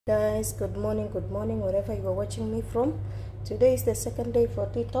Guys, good morning wherever you are watching me from. Today is the second day for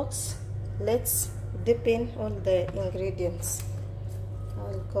detox. Let's dip in all the ingredients.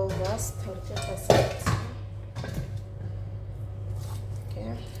 I'll go first. I'll get a set.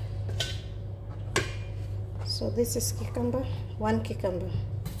 Okay, so this is cucumber, 1 cucumber,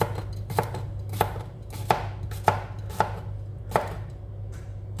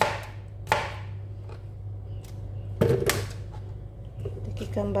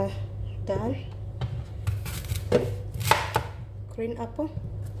 cucumber done. Green apple,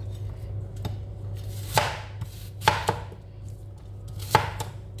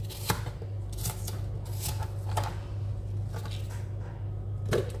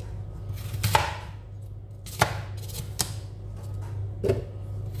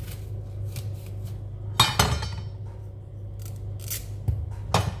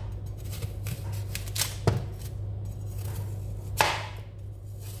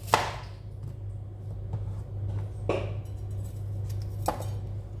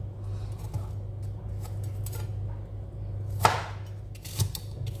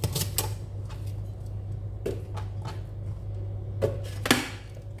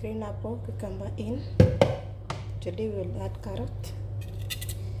 green apple, cucumber in. Today we'll add carrot.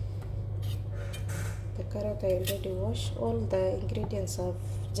 The carrot I already washed. All the ingredients I've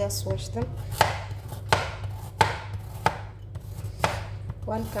just washed them.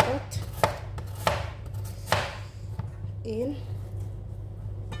 1 carrot in,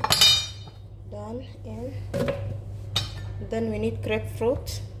 done in. Then we need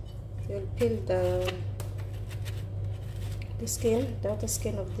grapefruit. We'll peel the skin, the outer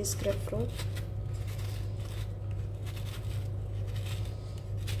skin of this grapefruit.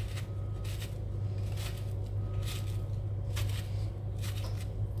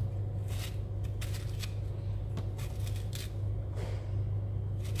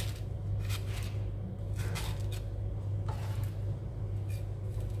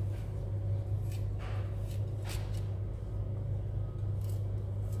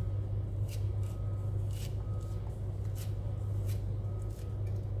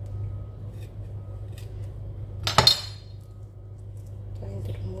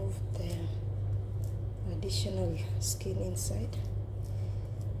 Remove the additional skin inside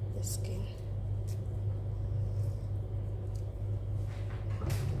the skin.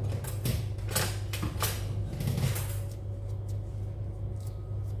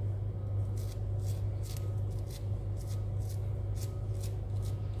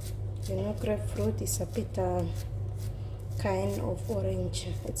 You know, grapefruit is a bit kind of orange.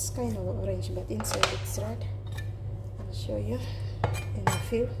 It's kind of orange, but inside it's red. I'll show you in a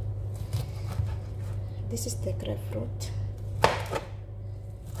few. This is the grapefruit.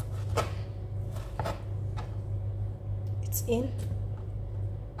 It's in.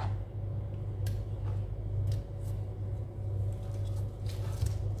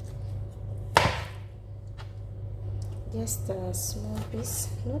 Just a small piece,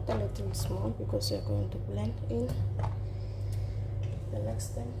 not a little small, because you're going to blend in. The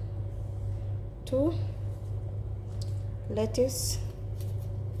next thing, 2 lettuce,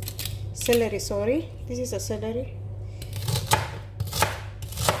 celery, sorry, this is a celery.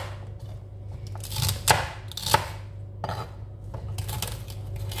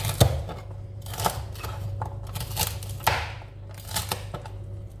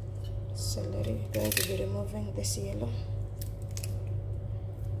 Celery, going to be removing this yellow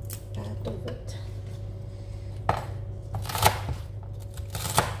out of it.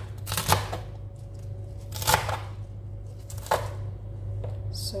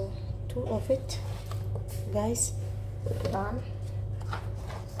 So 2 of it, guys, done.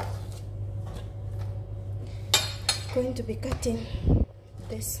 Going to be cutting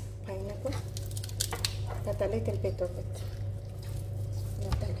this pineapple, cut a little bit of it,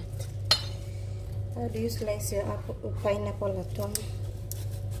 not a lot. How do you slice your pineapple at home?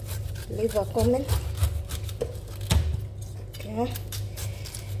 Leave a comment. Okay,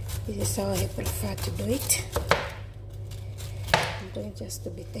 this is how I prefer to do it. I'm going just to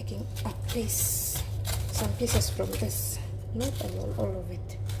be taking a piece, some pieces from this, not all of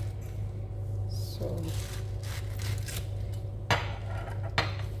it. So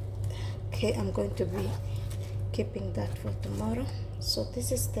okay, I'm going to be keeping that for tomorrow. So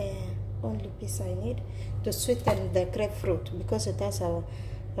this is the only piece I need to sweeten the grapefruit, because it has a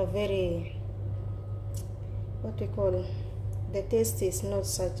very, what we call, the taste is not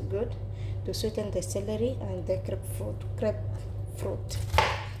such good. To sweeten the celery and the grapefruit.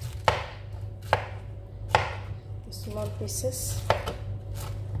 The small pieces.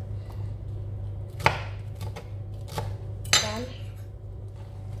 Done.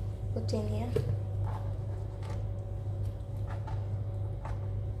 put in here.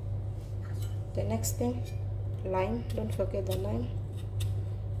 The next thing, lime. Don't forget the lime.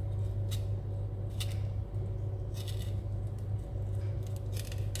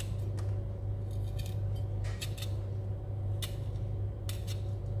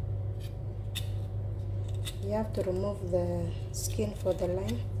 You have to remove the skin for the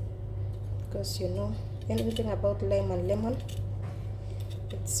lime, because you know anything about lime and lemon,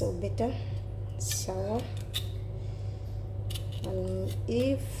 it's so bitter, sour, and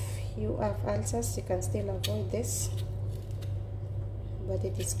if you have ulcers you can still avoid this, but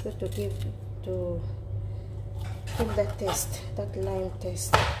it is good to give that taste, that lime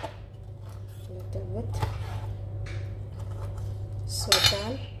taste a little bit. So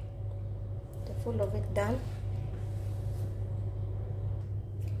done, the full of it done.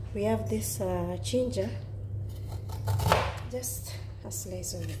 We have this ginger, just a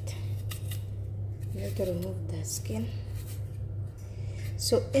slice of it. You have to remove the skin.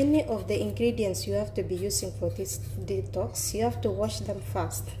 So any of the ingredients you have to be using for this detox, you have to wash them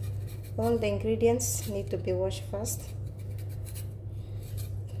first. All the ingredients need to be washed first.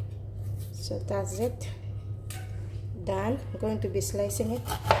 So that's it, done. I'm going to be slicing it.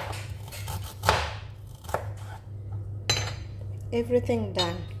 Everything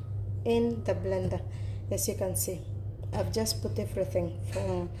done in the blender. As you can see, I've just put everything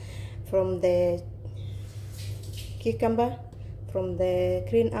from the cucumber, from the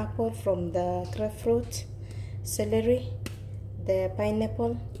green apple, from the grapefruit, celery, the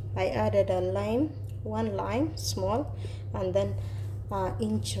pineapple. I added a lime, one lime, small, and then an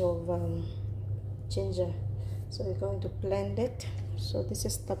inch of ginger. So we're going to blend it. So this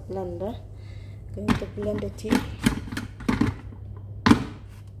is the blender. Going to blend it here.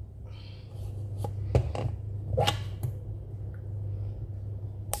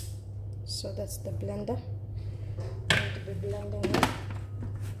 So that's the blender. I'm going to be blending it.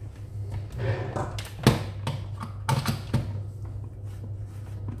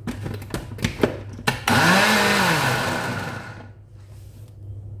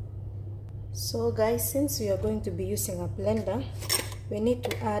 So guys, since we are going to be using a blender, we need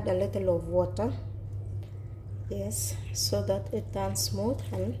to add a little of water. Yes, so that it turns smooth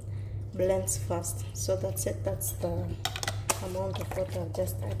and blends fast. So that's it. That's the amount of water I've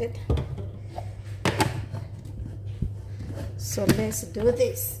just added. So let's do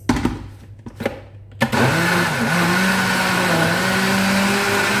this.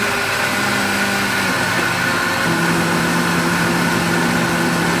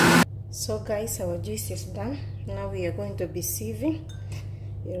 So guys, our juice is done. Now we are going to be sieving.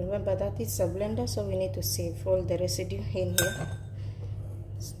 You remember that it's a blender, so we need to sieve all the residue in here.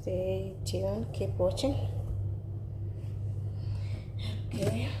 Stay tuned, keep watching.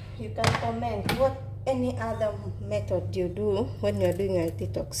 Okay, you can comment what any other method you do when you're doing a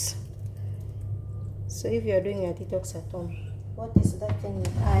detox. So if you're doing a detox at home, what is that thing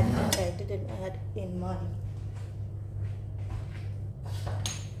you add that I didn't add in mine?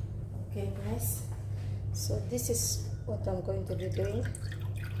 Okay guys, so this is what I'm going to be doing.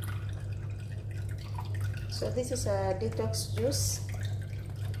 So this is a detox juice.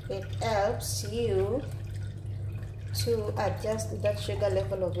 It helps you to adjust that sugar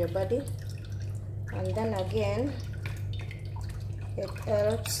level of your body, and then again it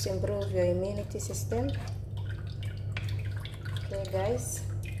helps improve your immunity system. Okay guys,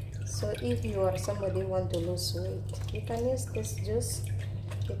 so if you are somebody who want to lose weight, you can use this juice.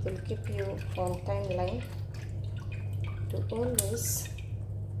 It will keep you on timeline to always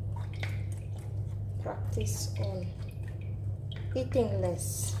practice on eating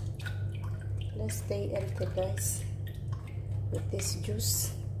less. Let's stay healthy guys with this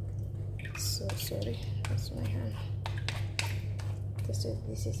juice. So sorry, that's my hand. This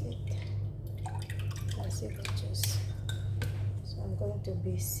is it. That's it, the juice. So I'm going to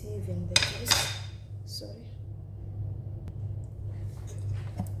be sieving the juice. Sorry.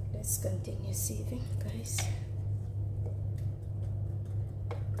 Let's continue sieving, guys.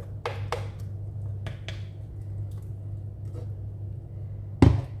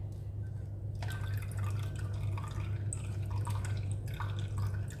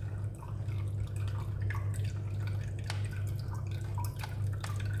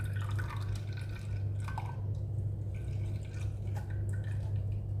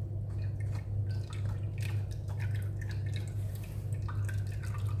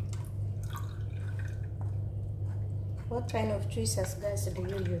 What kind of tweezers, guys, do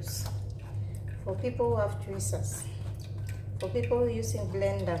you use? For people who have tweezers, for people using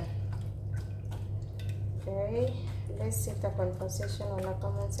blender. Okay, let's set a conversation on the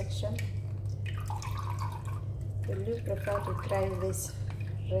comment section. Will you prefer to try this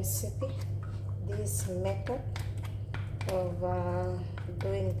recipe, this method of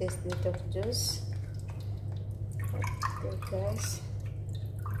doing this detox juice? Okay guys,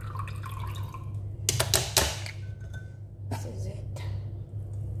 this is it.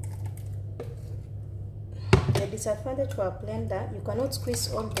 The disadvantage for a blender, you cannot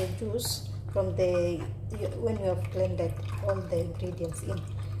squeeze all the juice from when you have blended all the ingredients in.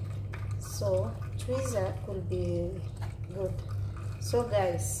 So tweezer could be good. So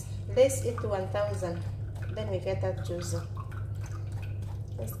guys, let's eat 1000, then we get that juicer.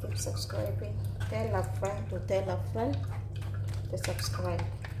 Let's keep subscribing. Tell a friend to tell a friend to subscribe.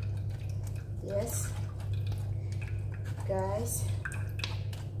 Yes guys,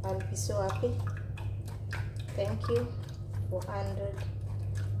 I'll be so happy. Thank you for 100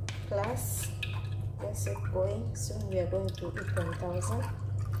 plus. Let's keep going. Soon we are going to eat 1000.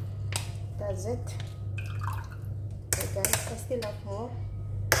 That's it. Okay guys, I still have more.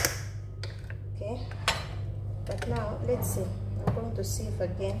 Okay, but now let's see. I'm going to sieve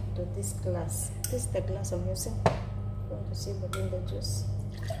again to this glass. This is the glass I'm using. I'm going to sieve again the juice.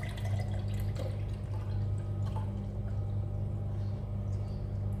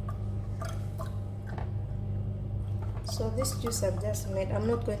 So this juice I've just made, I'm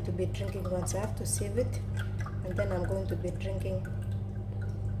not going to be drinking once. I have to sieve it, and then I'm going to be drinking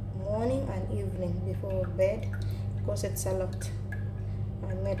morning and evening before bed, because it's a lot.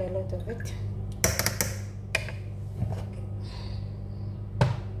 I made a lot of it.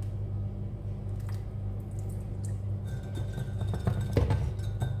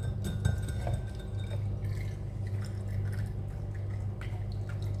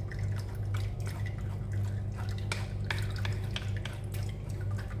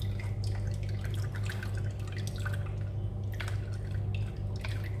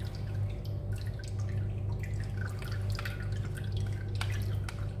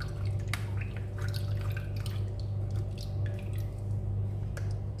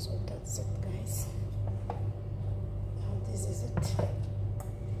 So that's it guys. Now this is it.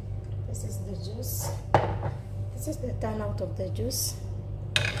 This is the juice. This is the turnout of the juice.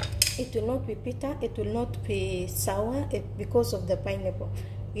 It will not be bitter, it will not be sour, because of the pineapple.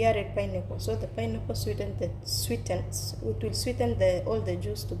 We added pineapple, so the pineapple sweetens. It will sweeten all the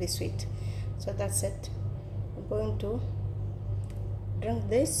juice to be sweet. So that's it. I'm going to drink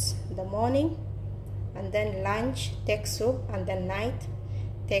this in the morning, and then lunch take soup, and then night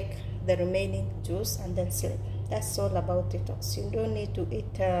take the remaining juice and then sleep. That's all about detox. You don't need to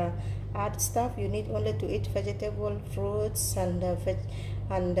eat hard stuff. You need only to eat vegetable, fruits, and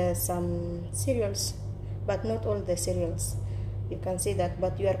some cereals, but not all the cereals. You can see that,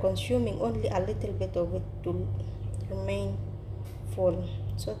 but you are consuming only a little bit of it to remain full.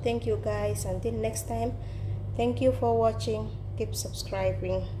 So thank you guys. Until next time, thank you for watching. Keep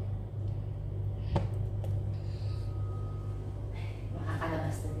subscribing.